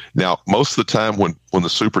 So. Now, most of the time when the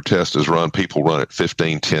super test is run, people run it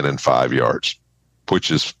 15, 10, and 5 yards,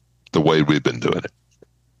 which is the way we've been doing it.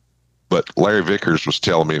 But Larry Vickers was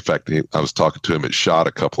telling me, in fact, I was talking to him at SHOT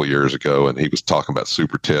a couple of years ago, and he was talking about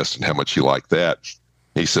super test and how much he liked that.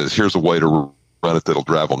 He says, here's a way to run it that'll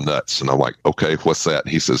drive them nuts. And I'm like, okay, what's that?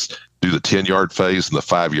 And he says, do the 10-yard phase and the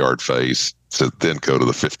 5-yard phase. So then go to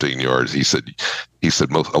the 15 yards. He said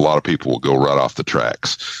a lot of people will go right off the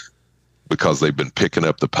tracks because they've been picking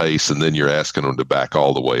up the pace, and then you're asking them to back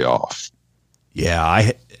all the way off.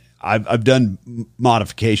 Yeah, I've done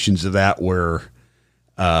modifications of that where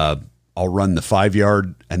I'll run the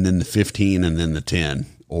 5-yard and then the 15 and then the 10.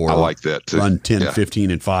 Or I like that too. Run 10,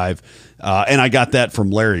 15, and 5. And I got that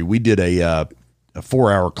from Larry. We did a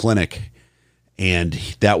 4-hour clinic, and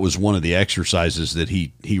that was one of the exercises that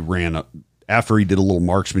he ran after he did a little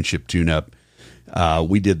marksmanship tune-up.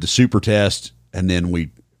 We did the super test, and then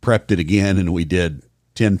we prepped it again, and we did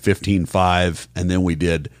 10, 15, 5, and then we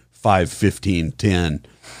did 5, 15, 10.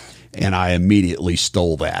 And I immediately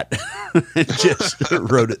stole that and just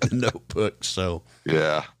wrote it in the notebook. So,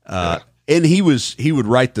 yeah. And he would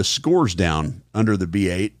write the scores down under the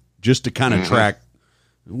B8 just to kind of track.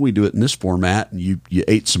 We do it in this format, and you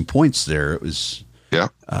ate some points there. It was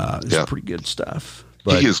pretty good stuff.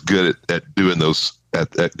 But he is good at doing those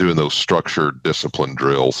at doing those structured discipline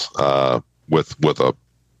drills with a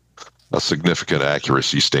significant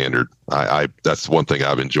accuracy standard. I that's one thing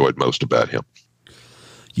I've enjoyed most about him.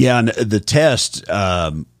 Yeah, and the test.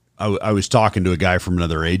 I was talking to a guy from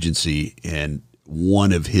another agency, and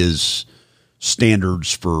one of his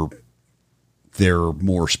standards for their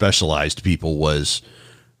more specialized people was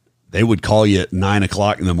they would call you at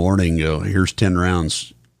 9:00 in the morning. Go, here's 10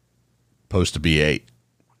 rounds, post to B8.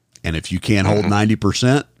 And if you can't hold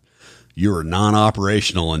 90%, you're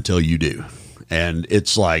non-operational until you do. And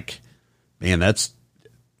it's like, man, that's,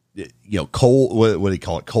 cold. What do you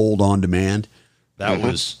call it? Cold on demand. That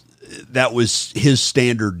was his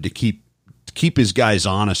standard to keep his guys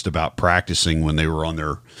honest about practicing when they were on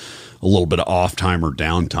their a little bit of off time or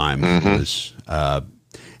downtime.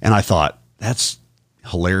 And I thought that's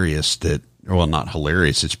hilarious not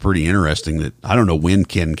hilarious. It's pretty interesting that I don't know when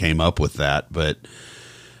Ken came up with that, but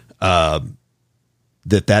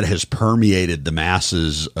that has permeated the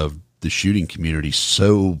masses of the shooting community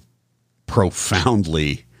so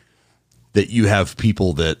profoundly that you have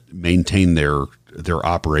people that maintain their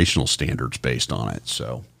operational standards based on it.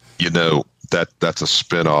 So, that's a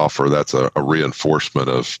spinoff, or that's a reinforcement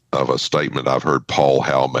of a statement I've heard Paul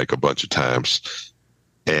Howe make a bunch of times.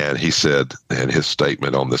 And he said, in his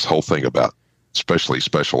statement on this whole thing about especially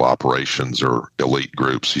special operations or elite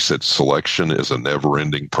groups, he said, selection is a never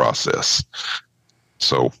ending process.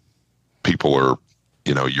 So people are,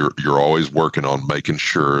 you're always working on making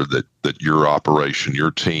sure that your operation,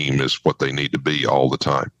 your team is what they need to be all the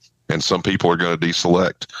time. And some people are going to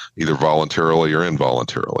deselect either voluntarily or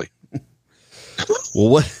involuntarily.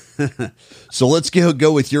 Well, so let's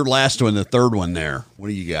go with your last one, the third one there. What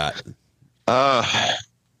do you got?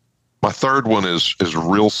 My third one is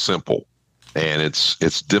real simple, and it's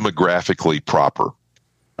demographically proper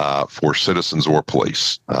for citizens or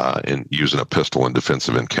police in using a pistol in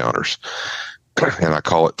defensive encounters. And I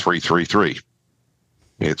call it 3-3-3.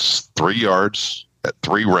 It's 3 yards at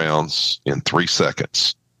 3 rounds in 3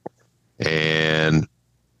 seconds. And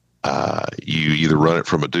You either run it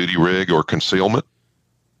from a duty rig or concealment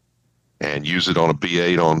and use it on a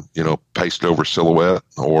B8 on, paste over silhouette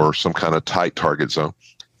or some kind of tight target zone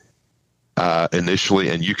initially.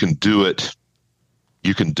 And you can do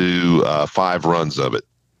 5 runs of it.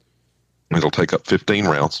 It'll take up 15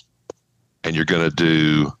 rounds, and you're going to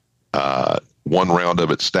do 1 round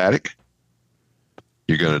of it static.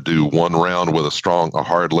 You're going to do 1 round with a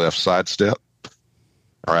hard left sidestep,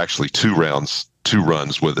 or actually 2 runs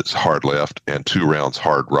with its hard left and 2 rounds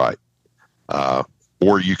hard right.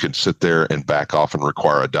 Or you can sit there and back off and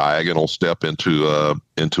require a diagonal step into a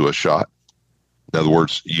shot. In other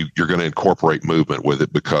words, you're going to incorporate movement with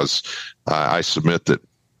it, because I submit that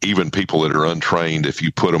even people that are untrained, if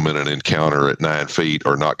you put them in an encounter at 9 feet,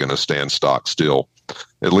 are not going to stand stock still,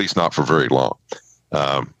 at least not for very long.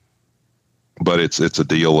 But it's a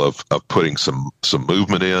deal of putting some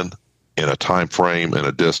movement in a time frame and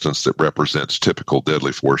a distance that represents typical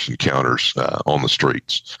deadly force encounters on the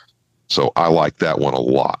streets. So I like that one a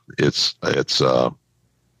lot. It's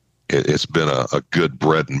been a good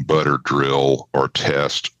bread and butter drill or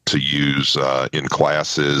test to use in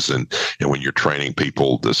classes and when you're training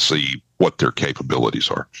people to see what their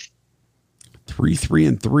capabilities are. 3, 3,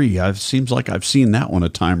 and 3. Seems like I've seen that one a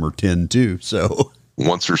time or 10 too. So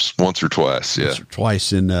once or twice, yeah. Once or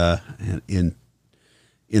twice in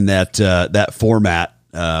that format,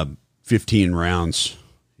 15 rounds.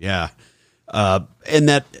 Yeah. And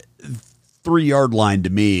that 3-yard line, to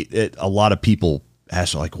me, a lot of people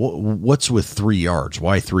ask, like, what's with 3 yards?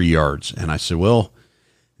 Why 3 yards? And I said, well,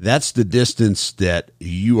 that's the distance that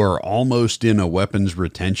you are almost in a weapons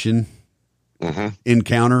retention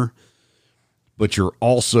encounter, but you're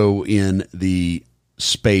also in the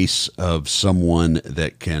space of someone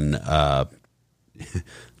that can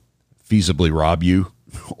feasibly rob you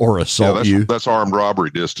or assault you. That's armed robbery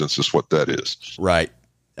distance is what that is. Right.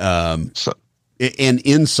 And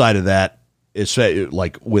inside of that, it's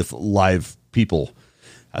like with live people,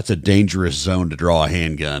 that's a dangerous zone to draw a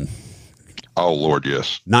handgun. Oh, Lord,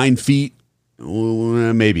 yes. 9 feet,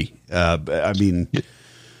 maybe. I mean,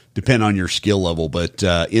 depend on your skill level. But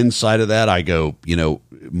inside of that, I go,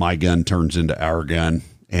 my gun turns into our gun,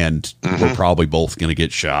 and we're probably both going to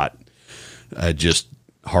get shot. Just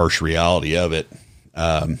harsh reality of it.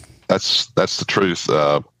 That's the truth.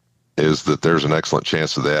 Is that there's an excellent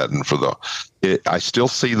chance of that. And I still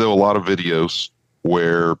see, though, a lot of videos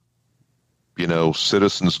where,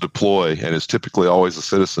 citizens deploy, and it's typically always a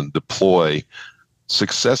citizen deploy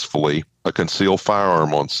successfully a concealed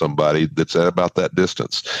firearm on somebody that's at about that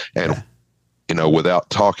distance. And, without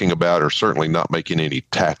talking about or certainly not making any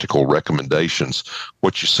tactical recommendations,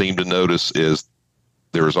 what you seem to notice is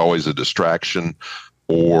there is always a distraction,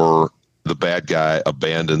 or the bad guy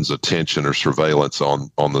abandons attention or surveillance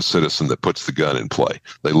on the citizen that puts the gun in play.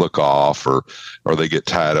 They look off, or they get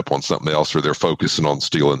tied up on something else, or they're focusing on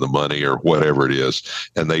stealing the money or whatever it is.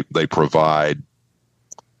 And they provide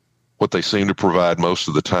what they seem to provide most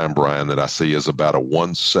of the time, Brian, that I see is about a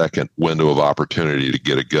 1-second window of opportunity to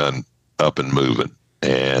get a gun up and moving.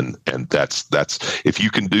 And that's if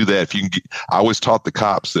you can do that, I always taught the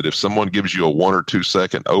cops that if someone gives you a 1 or 2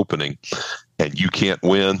 second opening and you can't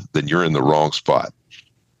win, then you're in the wrong spot.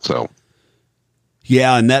 So,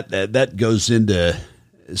 yeah, and that goes into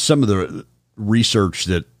some of the research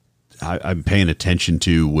that I'm paying attention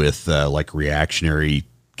to with like reactionary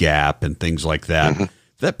gap and things like that. If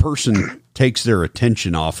that person takes their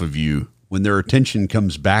attention off of you, when their attention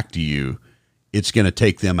comes back to you, it's going to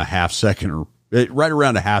take them a half second or right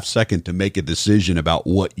around a half second to make a decision about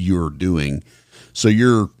what you're doing. So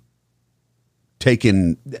you're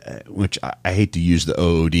taking, which I hate to use the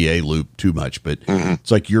OODA loop too much, but it's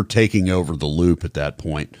like you're taking over the loop at that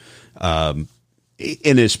point. And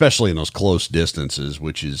especially in those close distances,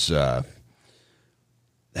 which is, that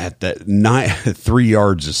 3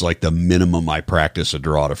 yards is like the minimum I practice a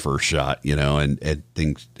draw to first shot, and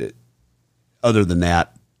things other than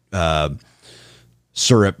that,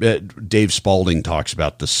 Dave Spalding talks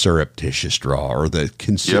about the surreptitious draw, or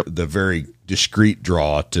the very discreet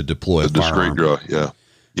draw to deploy a firearm. Discreet draw,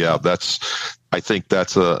 yeah. I think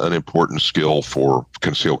that's an important skill for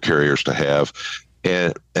concealed carriers to have,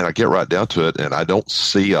 and I get right down to it, and I don't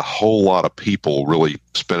see a whole lot of people really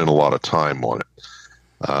spending a lot of time on it.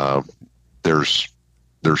 There's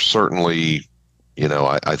certainly,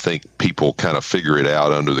 I think people kind of figure it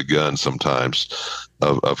out under the gun sometimes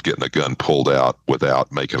of getting a gun pulled out without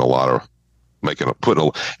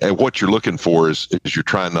and what you're looking for is you're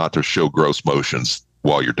trying not to show gross motions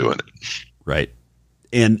while you're doing it. Right.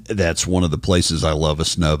 And that's one of the places I love a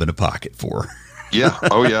snub in a pocket for. Yeah.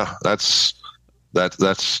 Oh yeah. That's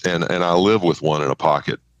and I live with one in a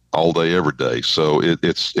pocket all day, every day. So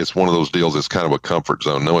it's one of those deals. It's kind of a comfort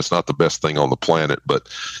zone. No, it's not the best thing on the planet, but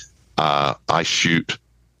I shoot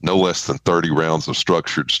no less than 30 rounds of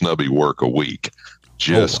structured snubby work a week,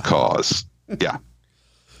 just cause. Yeah.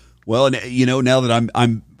 Well, and now that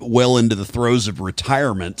I'm well into the throes of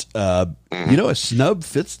retirement, a snub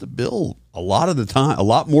fits the bill a lot of the time, a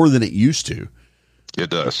lot more than it used to. It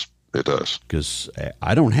does. It does. Because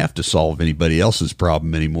I don't have to solve anybody else's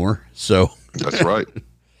problem anymore. So that's right.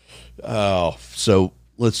 So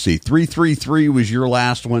let's see. 333 was your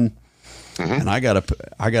last one. And I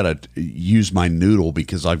gotta use my noodle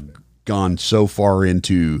because I've gone so far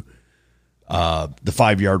into the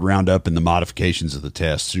 5-yard roundup and the modifications of the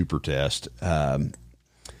test, super test. I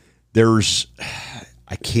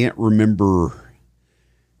can't remember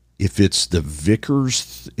if it's the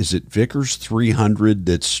Vickers. Is it Vickers 300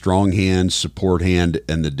 that's strong hand, support hand,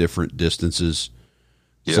 and the different distances?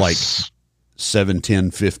 It's like 7,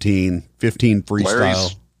 10, 15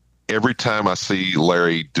 freestyle. Every time I see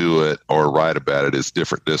Larry do it or write about it, it's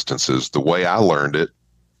different distances. The way I learned it,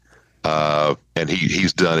 and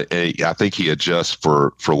he's done it. And I think he adjusts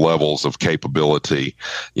for levels of capability.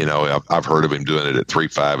 I've heard of him doing it at 3,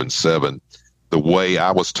 5, and 7. The way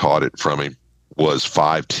I was taught it from him was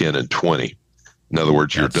 5, 10, and 20. In other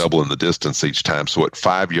words, you're doubling the distance each time. So at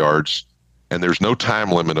 5 yards, and there's no time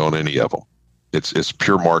limit on any of them. It's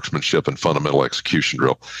pure marksmanship and fundamental execution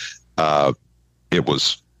drill. It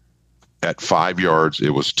was at 5 yards.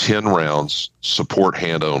 It was 10 rounds, support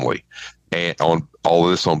hand only, and on all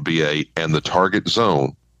of this on B8. And the target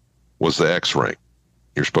zone was the X ring.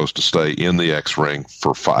 You're supposed to stay in the X ring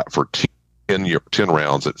for 10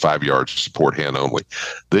 rounds at 5 yards, support hand only.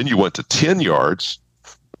 Then you went to 10 yards,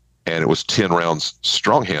 and it was 10 rounds,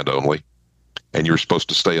 strong hand only, and you were supposed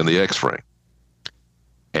to stay in the X ring.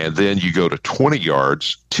 And then you go to 20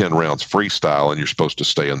 yards, 10 rounds freestyle, and you're supposed to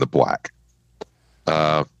stay in the black.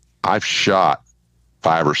 I've shot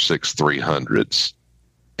 5 or 6 300s,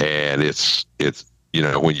 and it's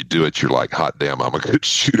when you do it, you're like, hot damn, I'm a good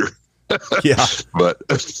shooter. Yeah. But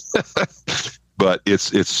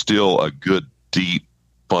it's still a good, deep,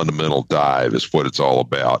 fundamental dive is what it's all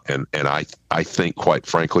about. And I think, quite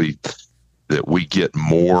frankly, that we get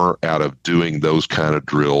more out of doing those kind of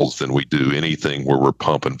drills than we do anything where we're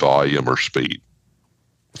pumping volume or speed.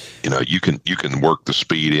 You can work the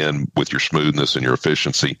speed in with your smoothness and your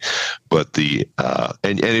efficiency, but and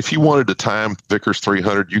if you wanted to time Vickers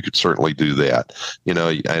 300, you could certainly do that.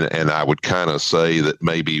 And I would kind of say that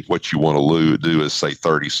maybe what you want to do is say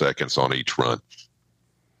 30 seconds on each run.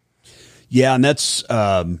 Yeah, and that's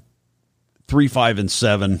 3, 5, and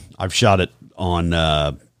 7. I've shot it on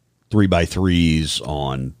 3x3s,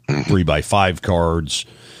 on 3x5 cards.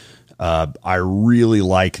 I really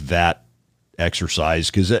like that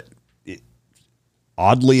exercise because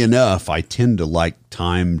oddly enough, I tend to like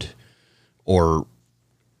timed or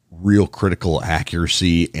real critical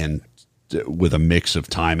accuracy and with a mix of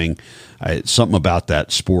timing. Something about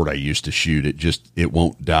that sport I used to shoot, it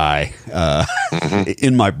won't die.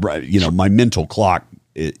 In my, my mental clock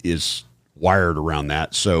is wired around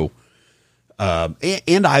that. So,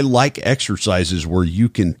 and I like exercises where you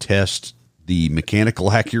can test the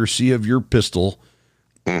mechanical accuracy of your pistol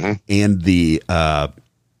and the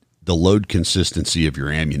load consistency of your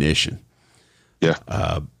ammunition.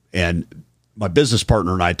 Yeah. And my business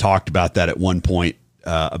partner and I talked about that at one point,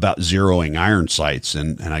 about zeroing iron sights.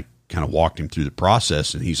 And I kind of walked him through the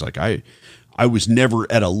process, and he's like, I was never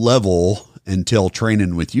at a level until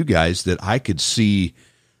training with you guys that I could see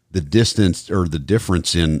the distance or the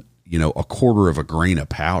difference in, a quarter of a grain of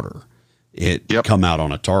powder come out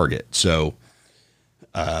on a target. So,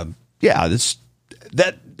 that's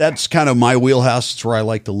kind of my wheelhouse. It's where I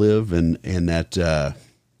like to live. And that,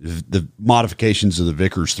 the modifications of the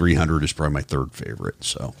Vickers 300 is probably my third favorite.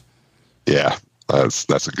 So, yeah,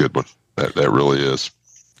 that's a good one. That really is.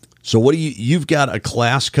 So you've got a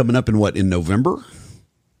class coming up in November?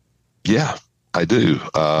 Yeah, I do.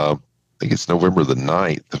 I think it's November the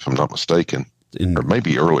 9th, if I'm not mistaken, or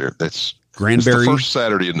maybe earlier. It's Granbury. It's the first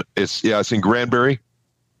Saturday. It's in Granbury,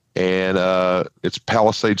 and it's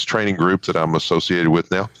Palisades Training Group that I'm associated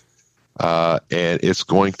with now. And it's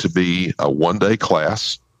going to be a 1-day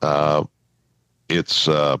class. It's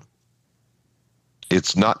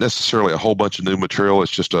not necessarily a whole bunch of new material.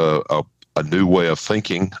 It's just a new way of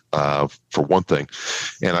thinking, for one thing.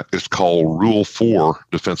 And it's called Rule 4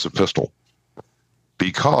 Defensive Pistol.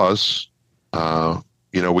 Because, we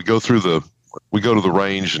go to the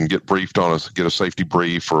range and get briefed get a safety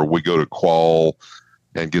brief, or we go to qual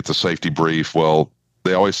and get the safety brief. Well,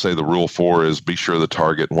 they always say the Rule 4 is be sure the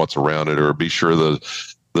target and what's around it, or be sure the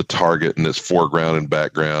the target and its foreground and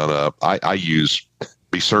background. I use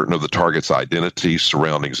be certain of the target's identity,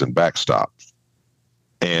 surroundings, and backstop.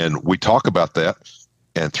 And we talk about that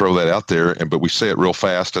and throw that out there, but we say it real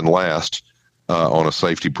fast and last on a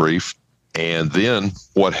safety brief. And then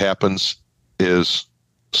what happens is,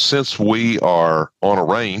 since we are on a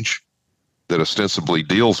range that ostensibly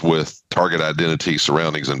deals with target identity,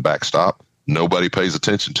 surroundings, and backstop, nobody pays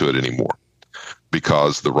attention to it anymore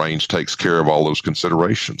because the range takes care of all those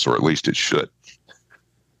considerations, or at least it should.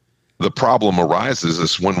 The problem arises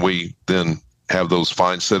is when we then have those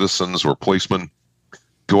fine citizens or policemen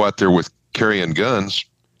go out there with carrying guns,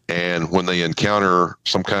 and when they encounter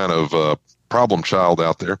some kind of problem child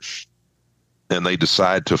out there and they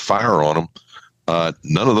decide to fire on them,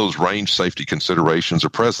 none of those range safety considerations are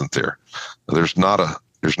present there. There's not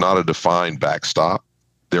a defined backstop.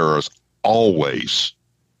 There is always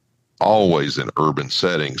in urban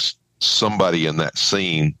settings somebody in that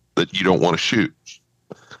scene that you don't want to shoot,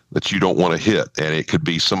 that you don't want to hit, and it could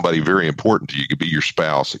be somebody very important to you. It could be your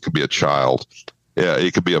spouse. It could be a child. Yeah,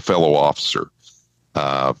 it could be a fellow officer,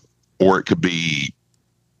 or it could be,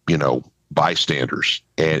 bystanders,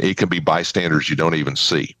 and it can be bystanders you don't even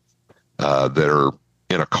see that are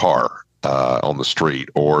in a car on the street,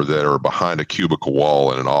 or that are behind a cubicle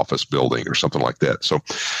wall in an office building or something like that. So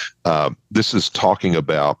this is talking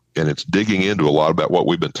about, and it's digging into a lot about what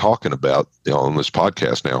we've been talking about on this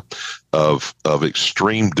podcast now, of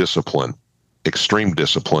extreme discipline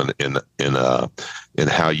in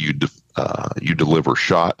how you deliver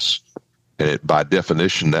shots. And by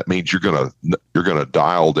definition, that means you're gonna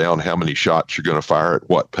dial down how many shots you're gonna fire at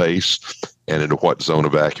what pace and into what zone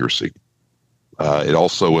of accuracy. It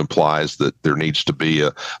also implies that there needs to be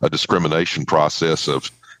a discrimination process of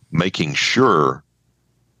making sure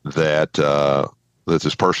that that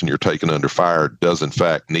this person you're taking under fire does in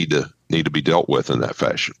fact need to be dealt with in that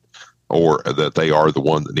fashion, or that they are the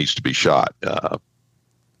one that needs to be shot.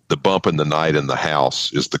 The bump in the night in the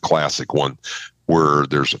house is the classic one, where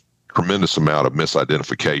there's a tremendous amount of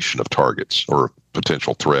misidentification of targets or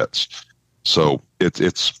potential threats. So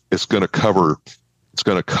it's going to cover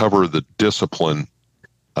the discipline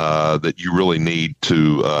that you really need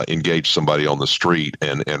to engage somebody on the street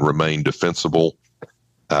and remain defensible,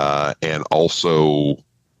 and also,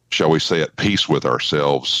 shall we say, at peace with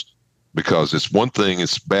ourselves. Because it's one thing,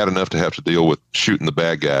 it's bad enough to have to deal with shooting the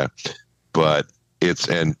bad guy, but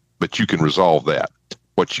you can resolve that.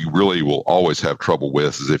 What you really will always have trouble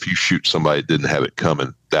with is if you shoot somebody that didn't have it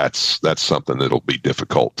coming. That's something that'll be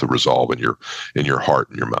difficult to resolve in your heart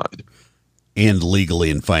and your mind, and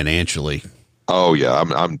legally and financially. Oh yeah,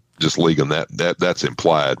 I'm just leaving that's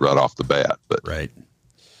implied right off the bat. But right.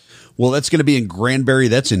 Well, that's going to be in Granbury.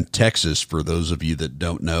 That's in Texas, for those of you that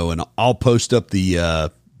don't know. And I'll post up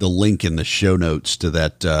the link in the show notes to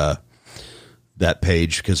that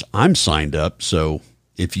page, because I'm signed up. So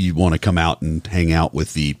if you want to come out and hang out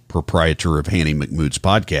with the proprietor of Hanny McMood's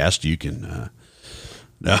podcast, you can.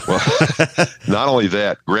 No. Well, not only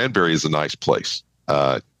that, Granbury is a nice place.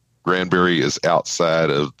 Granbury is outside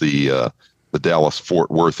of the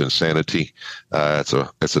Dallas-Fort Worth insanity. It's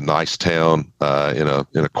a nice town in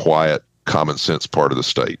a quiet, common sense part of the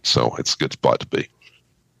state. So it's a good spot to be.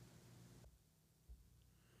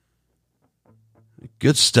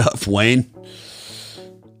 Good stuff, Wayne.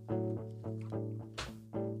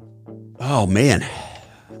 Oh man,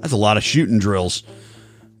 that's a lot of shooting drills.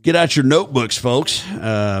 Get out your notebooks, folks.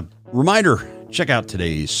 Reminder, check out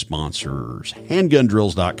today's sponsors,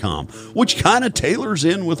 handgundrills.com, which kind of tailors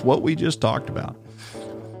in with what we just talked about.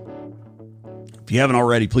 If you haven't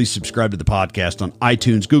already, please subscribe to the podcast on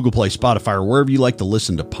iTunes, Google Play, Spotify, or wherever you like to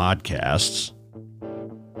listen to podcasts.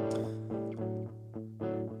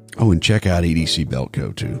 Oh, and check out EDC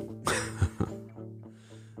Beltco, too.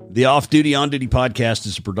 The Off-Duty, On-Duty podcast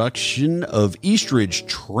is a production of Eastridge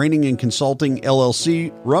Training and Consulting,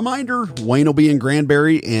 LLC. Reminder, Wayne will be in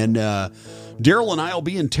Granbury, and Daryl and I will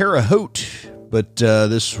be in Terre Haute, but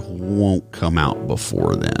this won't come out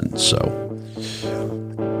before then, so...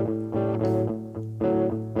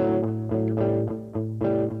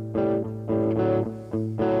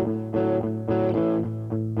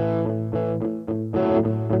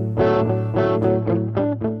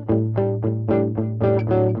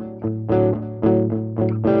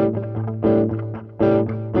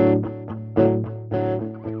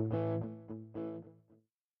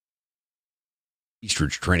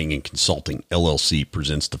 Eastridge Training and Consulting, LLC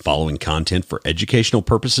presents the following content for educational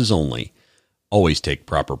purposes only. Always take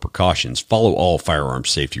proper precautions, follow all firearms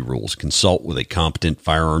safety rules, consult with a competent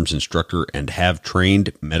firearms instructor, and have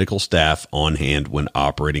trained medical staff on hand when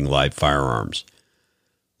operating live firearms.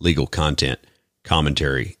 Legal content.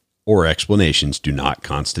 commentary, or explanations do not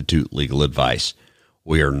constitute legal advice.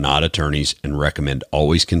 We are not attorneys and recommend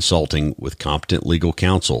always consulting with competent legal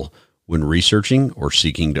counsel when researching or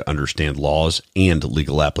seeking to understand laws and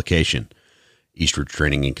legal application. Eastridge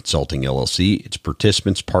Training and Consulting LLC, its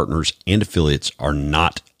participants, partners, and affiliates are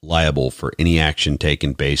not liable for any action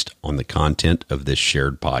taken based on the content of this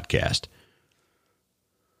shared podcast.